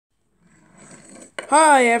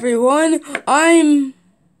Hi everyone, I'm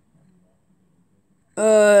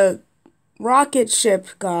rocket ship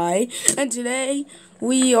guy, and today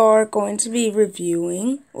we are going to be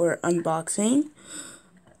reviewing or unboxing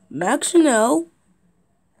Max Chanel.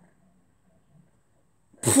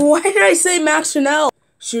 Why did I say Max Chanel?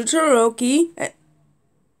 Shootaroki.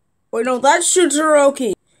 Wait, no, that's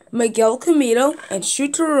Shootaroki. Miguel Camino and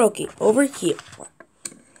Shootaroki over here.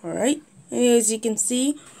 Alright, and as you can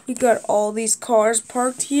see, we got all these cars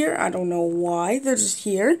parked here. I don't know why, they're just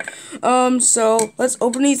here. So let's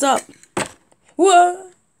open these up.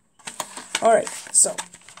 What? Alright, so.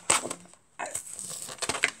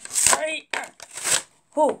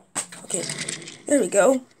 Oh, okay, there we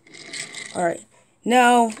go. Alright,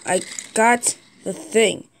 now I got the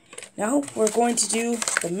thing. Now we're going to do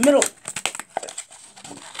the middle.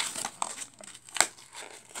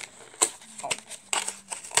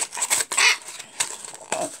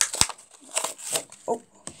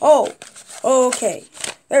 Oh, okay.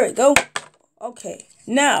 There we go. Okay,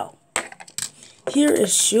 now, here is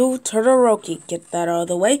Shootaroki. Get that out of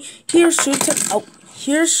the way. Here's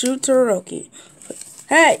Shootaroki.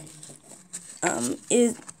 Hey!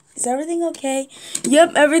 Is everything okay?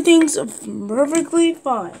 Yep, everything's perfectly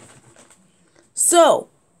fine. So,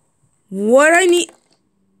 what I need...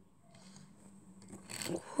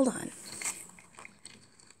 Hold on.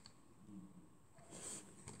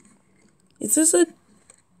 Is this a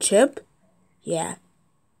chip? Yeah.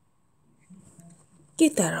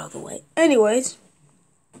 Get that out of the way. Anyways,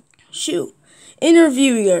 Shoo,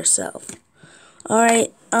 interview yourself.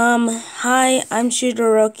 Alright, hi, I'm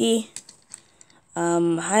Shootaroki.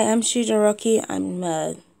 I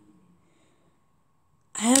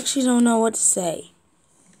actually don't know what to say.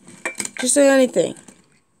 Just say anything.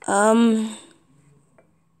 I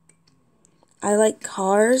like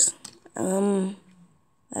cars.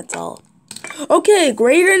 That's all. Okay,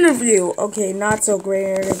 great interview. Okay, not so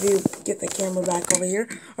great interview. Get the camera back over here.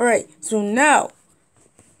 Alright, so now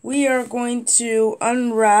we are going to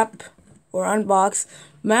unwrap or unbox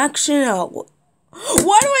Max Chanel.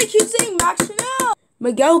 Why do I keep saying Max Chanel?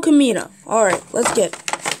 Miguel Camino. Alright, let's get it.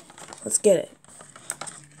 Let's get it.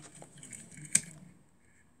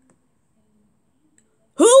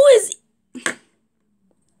 Who is...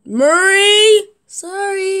 Murray?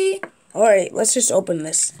 Sorry. Alright, let's just open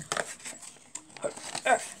this.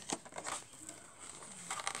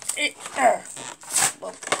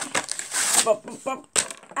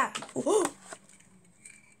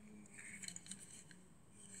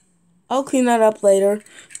 I'll clean that up later.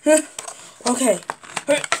 Okay.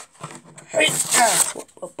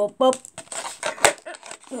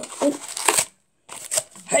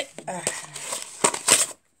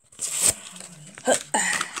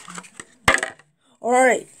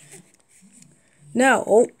 Alright. Now,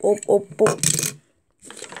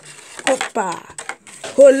 Hoppa.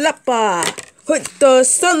 Holappa. Hut the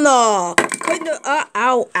sana.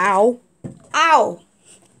 Ow, ow. Ow.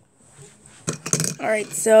 Alright,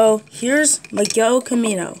 so here's Miguel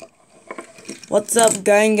Camino. What's up,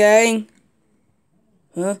 gang?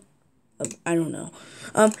 Huh? I don't know.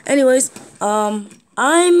 Anyways, I'm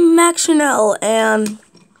Max Chanel, and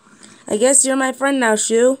I guess you're my friend now,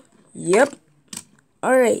 Shoo. Yep.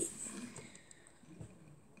 Alright.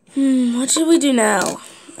 What should we do now?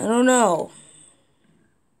 I don't know.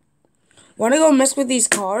 Wanna go mess with these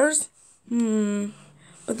cars?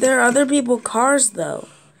 But there are other people's cars, though.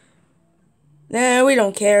 Nah, we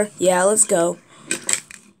don't care. Yeah, let's go.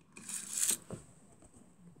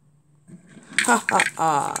 Ha ha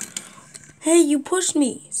ha. Hey, you pushed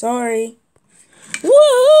me. Sorry.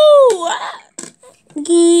 Woohoo!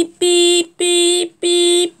 Beep, beep, beep,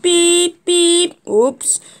 beep, beep, beep.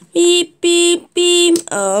 Oops. Beep, beep, beep.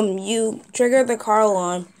 You triggered the car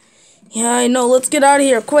alarm. Yeah, I know. Let's get out of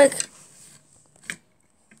here, quick.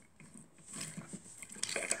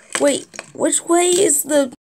 Wait, which way is the...